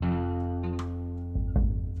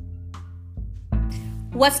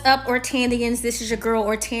What's up, Ortandians? This is your girl,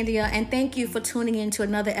 Ortandia, and thank you for tuning in to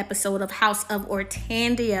another episode of House of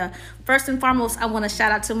Ortandia. First and foremost, I want to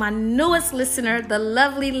shout out to my newest listener, the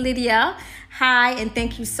lovely Lydia. Hi, and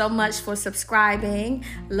thank you so much for subscribing.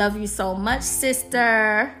 Love you so much,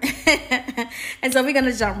 sister. And so we're going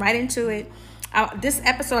to jump right into it. This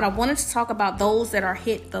episode, I wanted to talk about those that are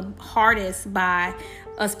hit the hardest by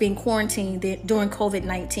us being quarantined during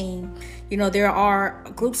COVID-19. You know, there are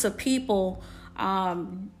groups of people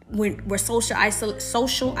where social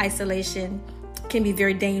isolation can be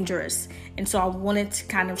very dangerous, and so I wanted to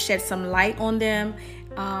kind of shed some light on them,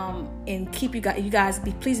 and keep you guys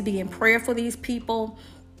please be in prayer for these people,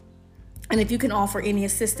 and if you can offer any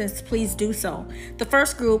assistance, please do so. The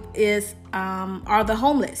first group are the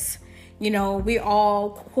homeless. You know, we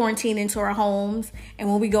all quarantine into our homes, and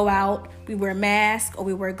when we go out, we wear masks or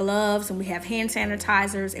we wear gloves, and we have hand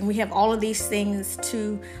sanitizers, and we have all of these things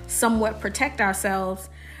to somewhat protect ourselves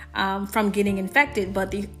from getting infected.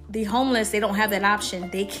 But the homeless, they don't have that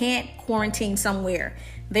option. They can't quarantine somewhere.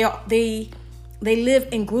 They live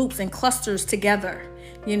in groups and clusters together.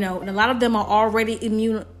 You know, and a lot of them are already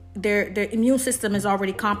immune. Their immune system is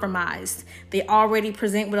already compromised. They already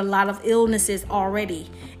present with a lot of illnesses already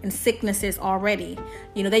and sicknesses already.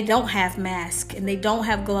 You know, they don't have masks and they don't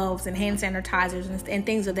have gloves and hand sanitizers and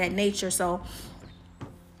things of that nature. So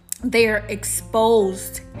they're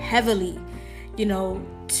exposed heavily, you know,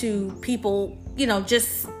 to people, you know,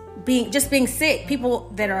 just being sick.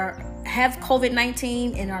 People that have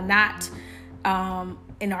COVID-19 and are not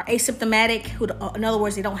and are asymptomatic, in other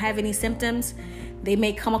words, they don't have any symptoms. They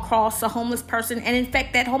may come across a homeless person and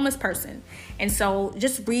infect that homeless person. And so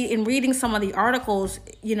just reading some of the articles,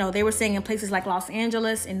 you know, they were saying in places like Los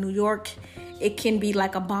Angeles and New York, it can be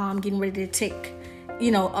like a bomb getting ready to tick,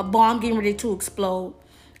 you know, a bomb getting ready to explode.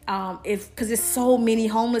 Because there's so many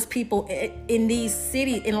homeless people in these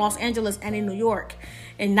cities, in Los Angeles and in New York.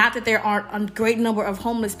 And not that there aren't a great number of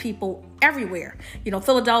homeless people everywhere. You know,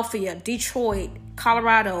 Philadelphia, Detroit,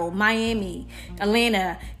 Colorado, Miami,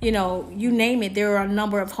 Atlanta, you know, you name it. There are a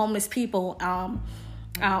number of homeless people.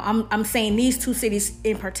 I'm saying these two cities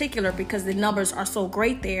in particular because the numbers are so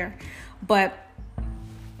great there. But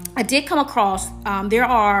I did come across, there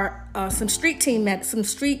are some street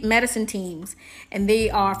medicine teams, and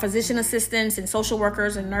they are physician assistants and social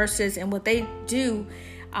workers and nurses. And what they do,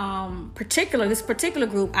 this particular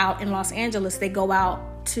group out in Los Angeles, they go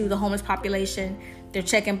out to the homeless population. They're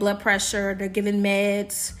checking blood pressure. They're giving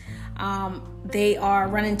meds. They are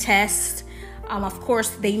running tests. Of course,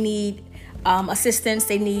 they need assistance.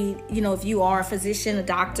 They need, you know, if you are a physician, a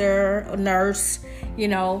doctor, a nurse, you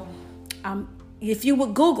know, if you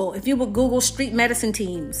would Google street medicine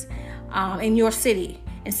teams in your city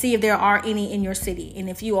and see if there are any in your city. And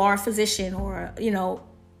if you are a physician or, you know,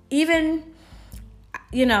 even,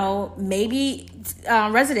 you know, maybe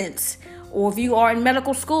residents, or if you are in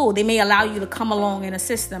medical school, they may allow you to come along and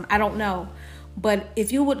assist them. I don't know. But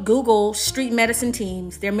if you would Google street medicine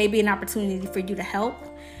teams, there may be an opportunity for you to help.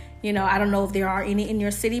 You know, I don't know if there are any in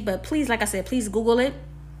your city, but please, like I said, please Google it.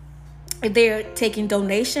 If they're taking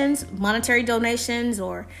donations, monetary donations,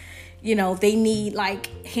 or, you know, they need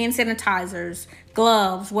like hand sanitizers,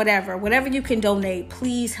 gloves, whatever you can donate,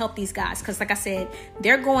 please help these guys. Because like I said,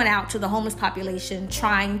 they're going out to the homeless population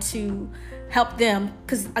trying to help them,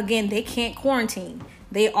 because again, they can't quarantine.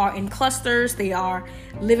 They are in clusters. They are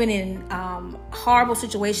living in horrible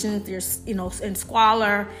situations. There's, you know, in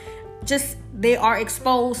squalor. Just, they are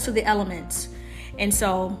exposed to the elements. And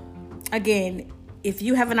so again, if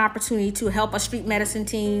you have an opportunity to help a street medicine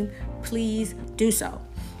team, please do so.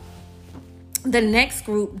 The next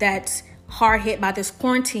group that's hard hit by this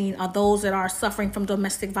quarantine are those that are suffering from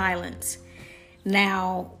domestic violence.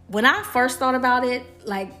 Now, when I first thought about it,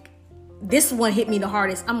 like, this one hit me the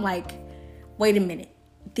hardest. I'm like, wait a minute.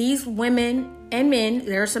 These women and men,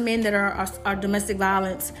 there are some men that are domestic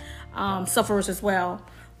violence sufferers as well,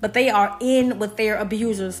 but they are in with their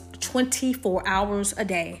abusers 24 hours a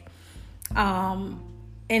day. And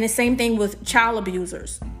the same thing with child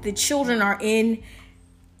abusers. The children are in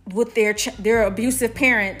with their abusive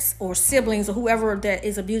parents or siblings or whoever that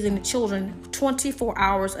is abusing the children 24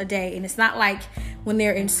 hours a day. And it's not like when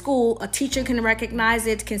they're in school, a teacher can recognize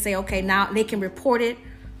it, can say, okay, now they can report it,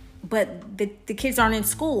 but the kids aren't in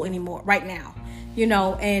school anymore right now, you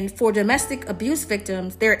know. And for domestic abuse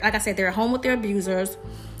victims, they're, like I said, they're at home with their abusers.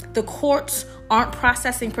 The courts aren't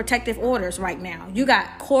processing protective orders right now. You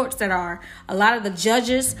got courts that a lot of the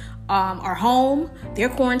judges are home. They're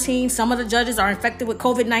quarantined. Some of the judges are infected with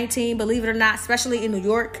COVID-19, believe it or not, especially in New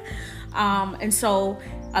York. And so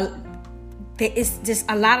it's just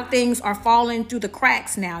a lot of things are falling through the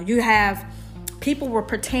cracks now. You have people were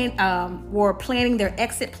planning their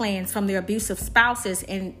exit plans from their abusive spouses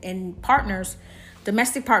and partners,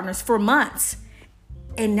 domestic partners, for months,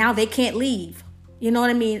 and now they can't leave. You know what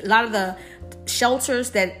I mean? A lot of the shelters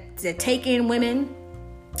that take in women,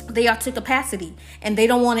 they are to capacity, and they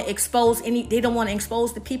don't want to expose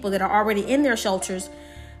the people that are already in their shelters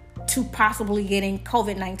to possibly getting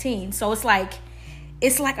COVID-19. So it's like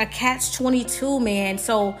a catch-22, man.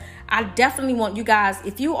 So I definitely want you guys,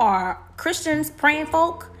 if you are Christians, praying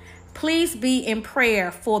folk, please be in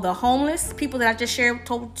prayer for the homeless, people that I just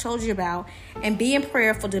told you about, and be in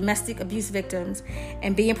prayer for domestic abuse victims,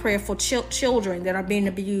 and be in prayer for children that are being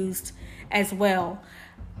abused as well.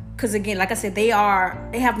 Because again, like I said, they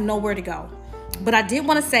have nowhere to go. But I did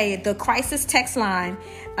want to say the crisis text line,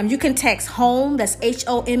 you can text HOME, that's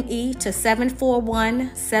HOME, to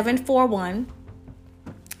 741-741.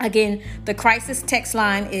 Again, the crisis text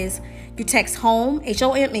line is, you text HOME,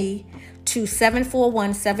 HOME, to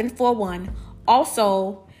 741-741.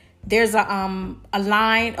 Also, there's a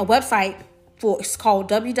website it's called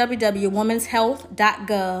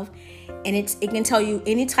www.womenshealth.gov, and it can tell you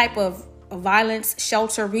any type of violence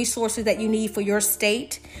shelter resources that you need for your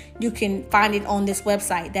state. You can find it on this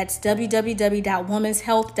website. That's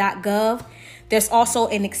www.womenshealth.gov. There's also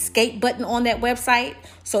an escape button on that website.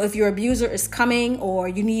 So if your abuser is coming or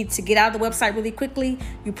you need to get out of the website really quickly,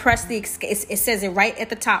 you press the escape. It says it right at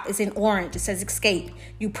the top. It's in orange. It says escape.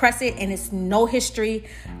 You press it and it's no history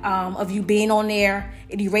of you being on there.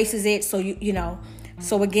 It erases it. So you know.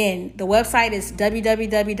 So again, the website is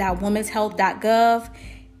www.womenshealth.gov,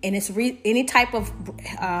 and it's any type of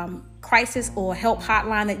crisis or help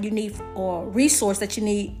hotline that you need or resource that you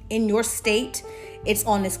need in your state. It's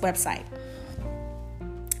on this website.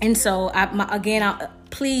 And so,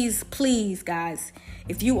 please, guys,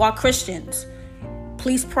 if you are Christians,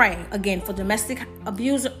 please pray, again, for domestic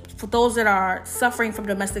abuse, for those that are suffering from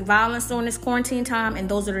domestic violence during this quarantine time, and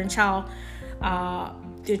those that are in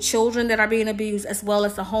the children that are being abused, as well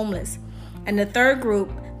as the homeless. And the third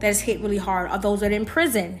group that's hit really hard are those that are in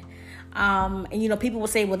prison. And, people will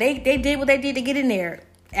say, well, they did what they did to get in there.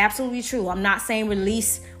 Absolutely true. I'm not saying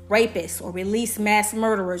release rapists or release mass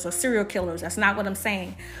murderers or serial killers. That's not what I'm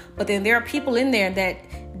saying. But then there are people in there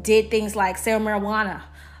that did things like sell marijuana,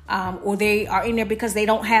 or they are in there because they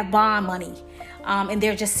don't have bond money, and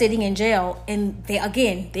they're just sitting in jail. And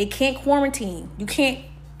they can't quarantine. You can't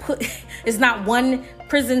it's not one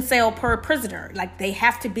prison cell per prisoner. Like, they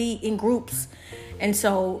have to be in groups. And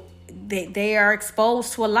so they are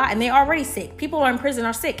exposed to a lot, and they're already sick. People are in prison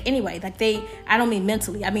are sick anyway. Like, I don't mean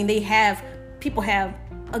mentally. I mean, people have,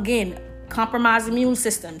 again, compromised immune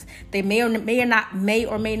systems. They may or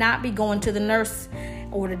may not be going to the nurse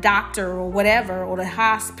or the doctor or whatever, or the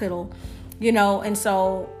hospital,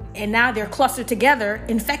 and now they're clustered together,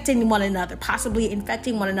 infecting one another, possibly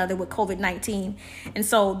infecting one another with COVID-19. And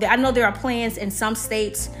so I know there are plans in some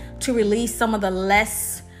states to release some of the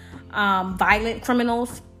less violent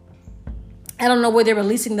criminals. I don't know where they're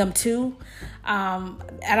releasing them to.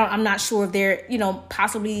 I'm not sure if they're,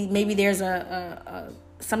 possibly maybe there's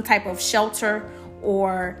some type of shelter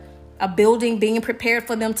or a building being prepared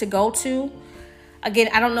for them to go to. Again,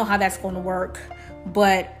 I don't know how that's going to work,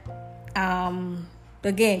 but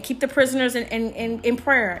again, keep the prisoners in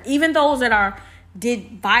prayer, even those that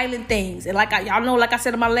did violent things. And like y'all know, like I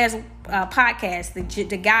said in my last podcast,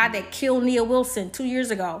 the guy that killed Nia Wilson 2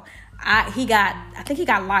 years ago, I think he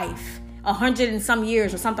got life, 100 and some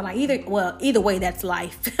years or something like either way, that's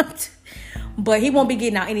life. But he won't be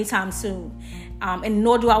getting out anytime soon, and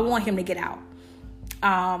nor do I want him to get out.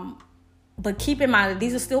 But keep in mind that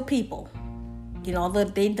these are still people.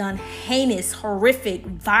 They've done heinous, horrific,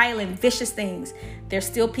 violent, vicious things. They're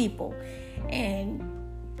still people. And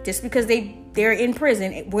just because they're in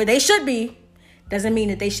prison where they should be, doesn't mean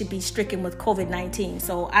that they should be stricken with COVID-19.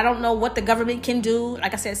 So I don't know what the government can do.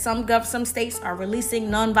 Like I said, some states are releasing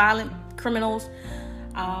nonviolent criminals.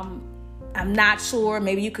 I'm not sure.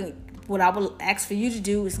 Maybe you can. What I will ask for you to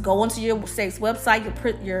do is go onto your state's website,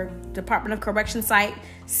 your Department of Correction site,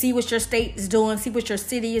 see what your state is doing, see what your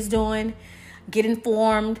city is doing. Get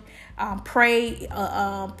informed, pray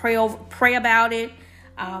about it.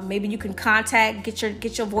 Maybe you can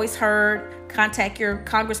get your voice heard. Contact your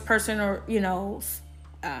congressperson, or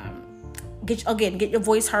get your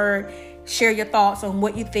voice heard. Share your thoughts on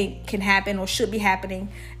what you think can happen or should be happening.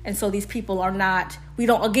 And so these people we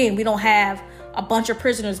don't have a bunch of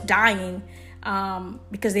prisoners dying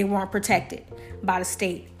because they weren't protected by the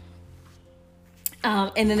state.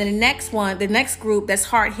 And then the next group that's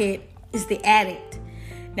hard hit is the addict.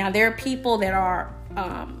 Now, there are people that are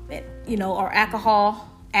alcohol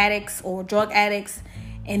addicts or drug addicts,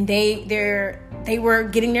 and they're they were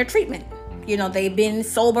getting their treatment. They've been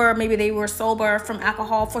sober. Maybe they were sober from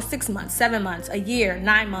alcohol for 6 months, 7 months, a year,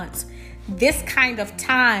 9 months. This kind of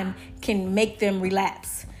time can make them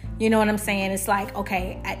relapse. You know what I'm saying? It's like,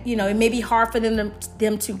 okay, it may be hard for them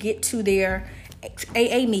to get to their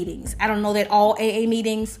AA meetings. I don't know that all AA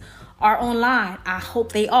meetings are online. I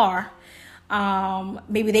hope they are.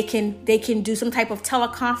 Maybe they can do some type of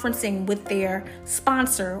teleconferencing with their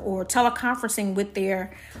sponsor or teleconferencing with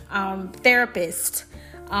their therapist.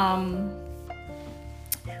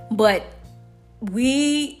 But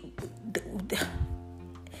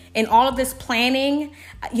in all of this planning,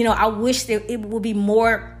 I wish that it would be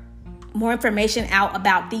more information out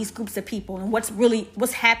about these groups of people and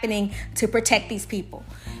what's happening to protect these people.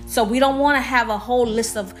 So we don't want to have a whole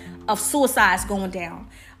list of suicides going down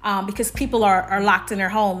because people are locked in their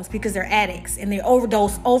homes because they're addicts and they're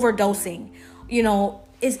overdosing,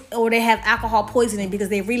 or they have alcohol poisoning because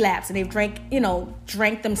they relapsed and they've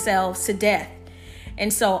drank themselves to death.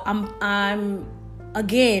 And so I'm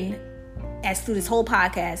again, as through this whole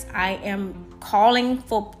podcast, I am calling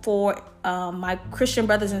for my Christian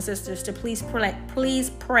brothers and sisters to please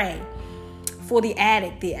pray for the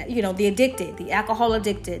addict, the addicted, the alcohol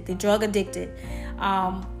addicted, the drug addicted,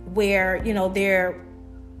 where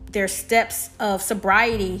their steps of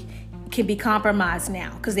sobriety can be compromised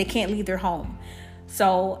now because they can't leave their home.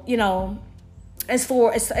 So as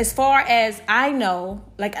far as I know,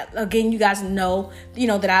 like, again, you guys know,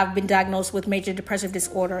 that I've been diagnosed with major depressive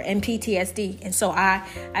disorder and PTSD. And so I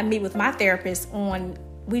meet with my therapist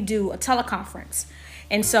we do a teleconference.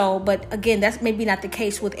 And so, but again, that's maybe not the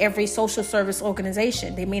case with every social service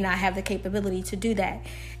organization. They may not have the capability to do that.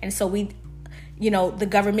 And so the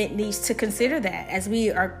government needs to consider that as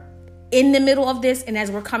we are in the middle of this, and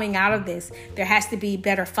as we're coming out of this, there has to be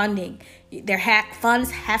better funding.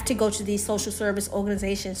 Funds have to go to these social service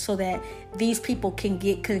organizations so that these people can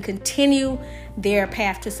continue their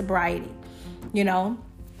path to sobriety,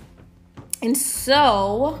 And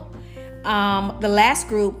so, the last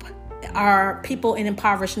group are people in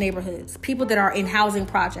impoverished neighborhoods, people that are in housing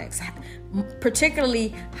projects,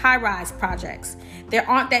 particularly high-rise projects. There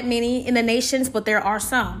aren't that many in the nations, but there are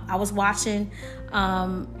some. I was watching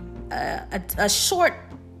a short,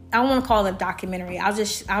 I don't want to call it a documentary. I'll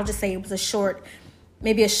just say it was a short,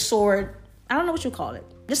 I don't know what you call it.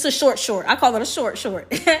 Just a short. I call it a short.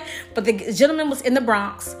 But the gentleman was in the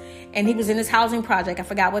Bronx and he was in this housing project. I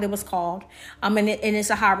forgot what it was called. And it's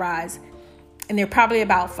a high rise. And there are probably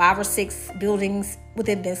about 5 or 6 buildings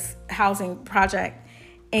within this housing project.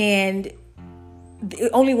 And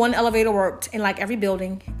only one elevator worked in like every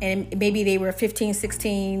building. And maybe they were 15,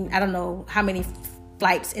 16, I don't know how many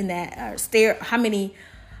flights in that how many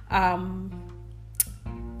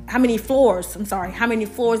floors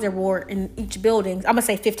there were in each building. I'm gonna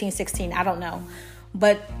say 15, 16, I don't know.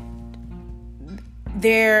 But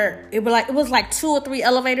it was like 2 or 3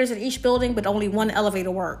 elevators in each building, but only one elevator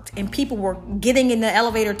worked. And people were getting in the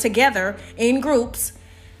elevator together in groups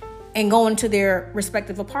and going to their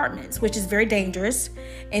respective apartments, which is very dangerous.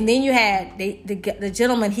 And then you had the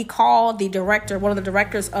gentleman, he called one of the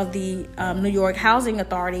directors of the New York Housing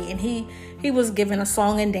Authority, and he was giving a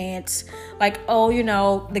song and dance, like,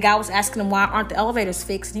 the guy was asking him, why aren't the elevators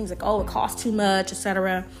fixed? And he was like, it costs too much,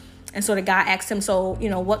 etc. And so the guy asked him, so,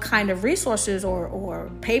 what kind of resources or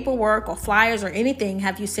paperwork or flyers or anything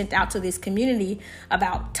have you sent out to this community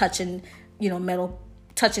about touching,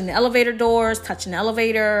 touching the elevator doors, touching the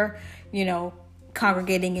elevator,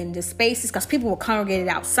 congregating in the spaces, because people were congregated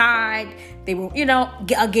outside. They were,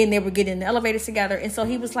 again, they were getting in the elevators together. And so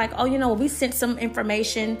he was like, we sent some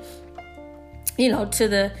information, to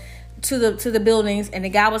the buildings. And the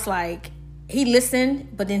guy was like, he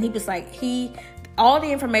listened, but then he was like, all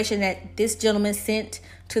the information that this gentleman sent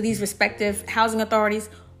to these respective housing authorities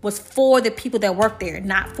was for the people that work there,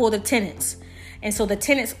 not for the tenants. And so the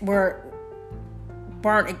tenants weren't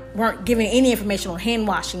giving any information on hand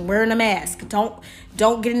washing, wearing a mask, don't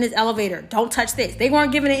get in this elevator, don't touch this. They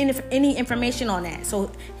weren't giving any information on that.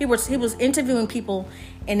 So he was interviewing people,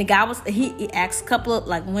 and the guy he asked a couple of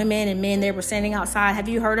like women and men that were standing outside, have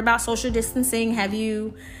you heard about social distancing? Have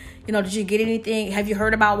you, did you get anything? Have you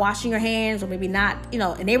heard about washing your hands? Or maybe not,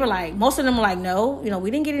 and they were like, most of them were like, no, we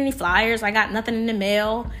didn't get any flyers. I got nothing in the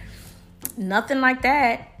mail, nothing like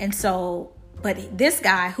that. And so, but this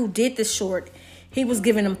guy who did this short, he was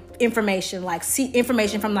giving them information,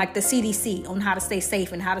 information from like the CDC on how to stay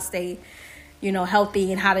safe and how to stay,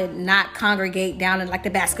 healthy, and how to not congregate down in like the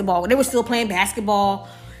basketball. They were still playing basketball,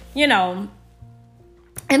 And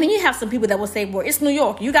then you have some people that will say, well, it's New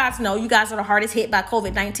York. You guys know, you guys are the hardest hit by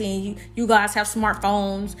COVID-19. You guys have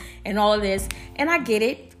smartphones and all of this. And I get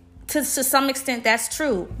it to some extent that's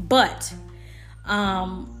true, but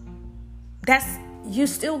that's you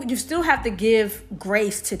still have to give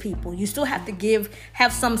grace to people. You still have to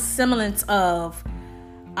have some semblance of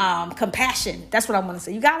compassion. That's what I want to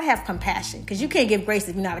say. You got to have compassion, because you can't give grace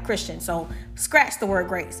if you're not a Christian. So scratch the word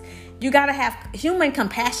grace. You got to have human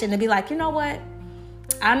compassion to be like, you know what?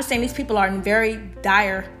 I understand these people are in very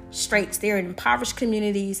dire straits. They're in impoverished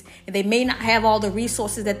communities, and they may not have all the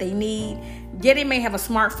resources that they need. Yeah, they may have a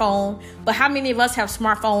smartphone, but how many of us have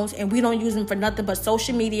smartphones and we don't use them for nothing but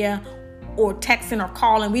social media or texting or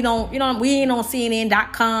calling? We ain't on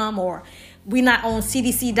CNN.com, or we're not on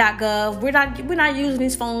CDC.gov. We're not using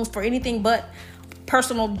these phones for anything but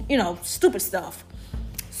personal, stupid stuff.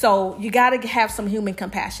 So you got to have some human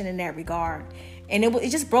compassion in that regard. And it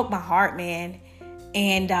just broke my heart, man.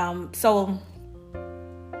 And so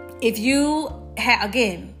if you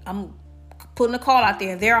again, I'm putting a call out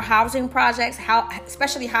there. There are housing projects,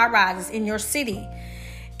 especially high rises in your city,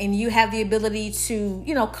 and you have the ability to,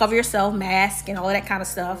 cover yourself, mask, and all of that kind of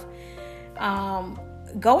stuff.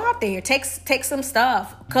 Go out there, take some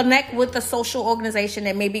stuff, connect with the social organization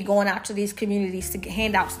that may be going out to these communities to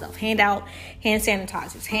hand out stuff, hand out hand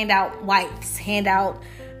sanitizers, hand out wipes, hand out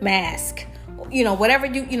masks, whatever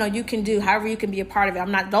you can do, however you can be a part of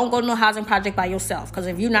it. Don't go to no housing project by yourself, because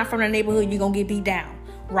if you're not from the neighborhood, you're going to get beat down,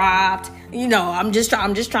 robbed. I'm just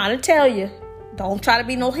trying to tell you, don't try to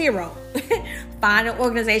be no hero. Find an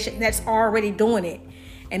organization that's already doing it,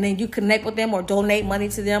 and then you connect with them, or donate money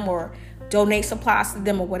to them, or donate supplies to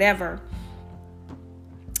them, or whatever.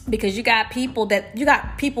 Because you got people that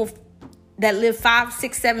live 5,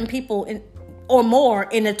 6, 7 people or more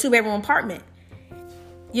in a 2-bedroom apartment.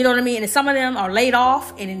 You know what I mean? And some of them are laid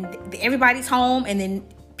off, and then everybody's home, and then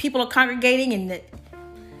people are congregating, and and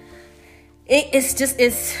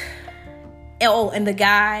the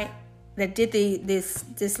guy that did this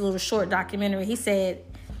little short documentary, he said,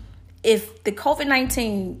 if the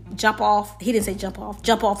COVID-19 jump off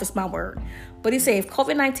is my word, but he said if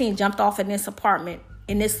COVID-19 jumped off in this apartment,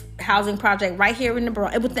 in this housing project right here in the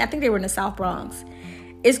Bronx, I think they were in the South Bronx,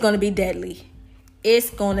 it's going to be deadly. It's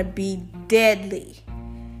going to be deadly.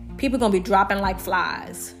 People are going to be dropping like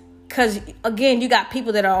flies. Because, again, you got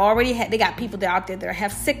people that are they got people that are out there that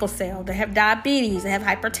have sickle cell, that have diabetes, that have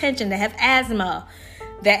hypertension, that have asthma,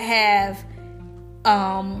 that have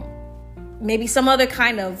maybe some other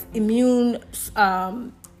kind of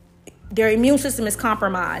their immune system is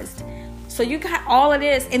compromised. So you got all of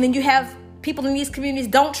this, and then you have people in these communities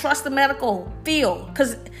don't trust the medical field,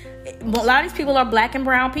 because a lot of these people are black and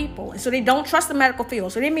brown people, and so they don't trust the medical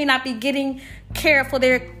field. So they may not be getting care for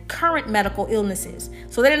their current medical illnesses.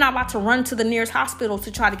 So they're not about to run to the nearest hospital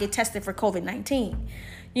to try to get tested for COVID-19.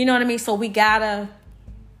 You know what I mean? So I'm going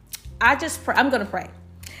to pray.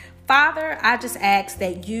 Father, I just ask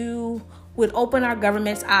that you would open our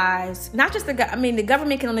government's eyes. Not just the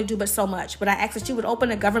government can only do but so much, but I ask that you would open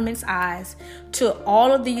the government's eyes to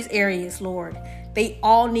all of these areas, Lord. They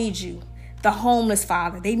all need you. The homeless,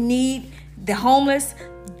 Father. They need the homeless,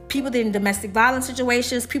 people that are in domestic violence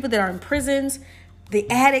situations, people that are in prisons, the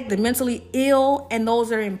addict, the mentally ill, and those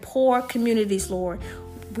that are in poor communities, Lord.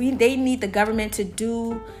 They need the government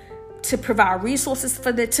to provide resources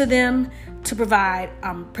to them, to provide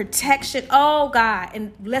protection. Oh, God.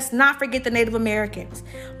 And let's not forget the Native Americans,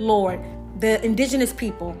 Lord, the indigenous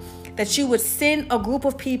people, that you would send a group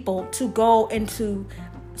of people to go and to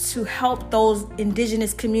help those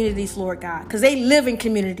indigenous communities, Lord God, because they live in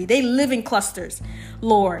community. They live in clusters,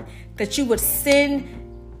 Lord, that you would send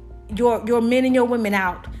your men and your women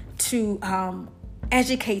out to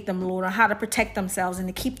educate them, Lord, on how to protect themselves and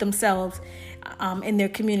to keep themselves in their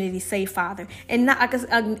community safe, Father. And not,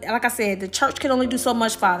 like I said, the church can only do so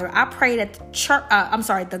much, Father. I pray that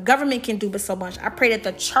the government can do but so much. I pray that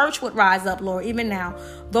the church would rise up, Lord, even now.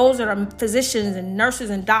 Those that are physicians and nurses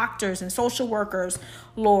and doctors and social workers,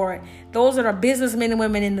 Lord, those that are businessmen and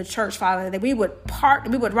women in the church, Father, that we would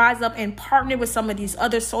rise up and partner with some of these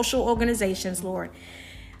other social organizations, Lord,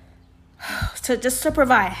 to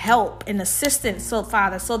provide help and assistance, so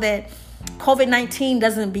Father, so that COVID-19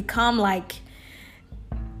 doesn't become like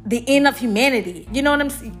the end of humanity. You know what I'm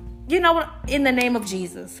saying? You know what? In the name of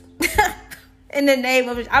Jesus. In the name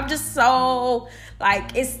of, I'm just so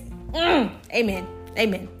like, it's, amen.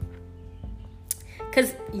 Amen.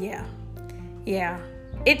 Cause yeah.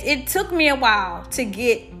 It took me a while to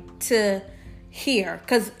get to here.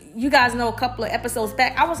 Cause you guys know a couple of episodes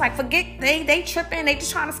back, I was like, forget, they tripping. They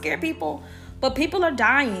just trying to scare people, but people are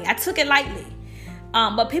dying. I took it lightly.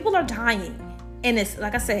 But people are dying. And it's,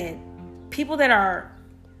 like I said, people that are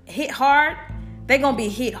hit hard, they're going to be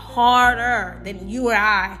hit harder than you or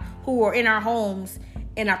I, who are in our homes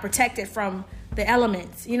and are protected from the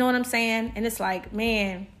elements. You know what I'm saying? And it's like,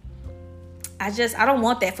 man, I don't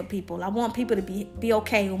want that for people. I want people to be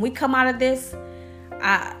okay. When we come out of this,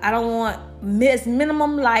 I don't want as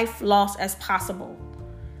minimum life loss as possible.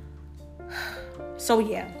 So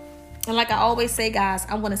yeah. And like I always say, guys,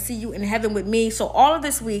 I want to see you in heaven with me. So all of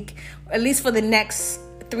this week, at least for the next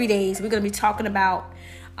 3 days, we're going to be talking about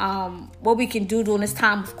what we can do during this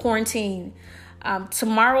time of quarantine.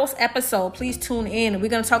 Tomorrow's episode, please tune in. We're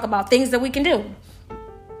going to talk about things that we can do.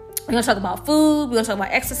 We're going to talk about food. We're going to talk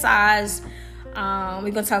about exercise. We're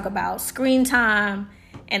going to talk about screen time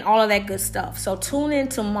and all of that good stuff. So tune in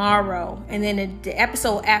tomorrow. And then the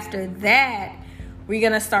episode after that, we're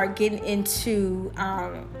going to start getting into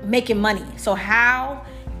making money. So how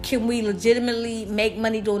can we legitimately make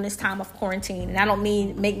money during this time of quarantine? And I don't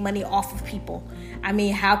mean make money off of people. I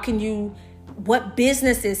mean, what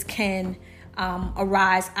businesses can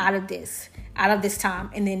arise out of this time?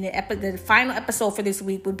 And then the final episode for this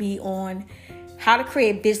week would be on how to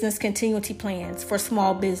create business continuity plans for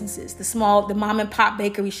small businesses, the mom and pop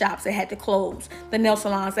bakery shops that had to close, the nail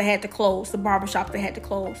salons that had to close, the barbershops that had to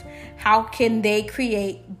close. How can they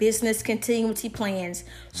create business continuity plans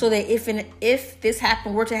so that if this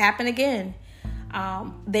were to happen again,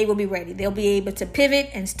 they will be ready. They'll be able to pivot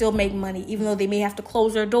and still make money, even though they may have to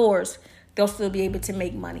close their doors. They'll still be able to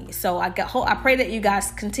make money. So I pray that you guys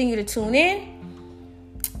continue to tune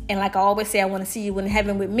in. And like I always say, I want to see you in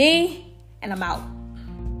heaven with me. And I'm out.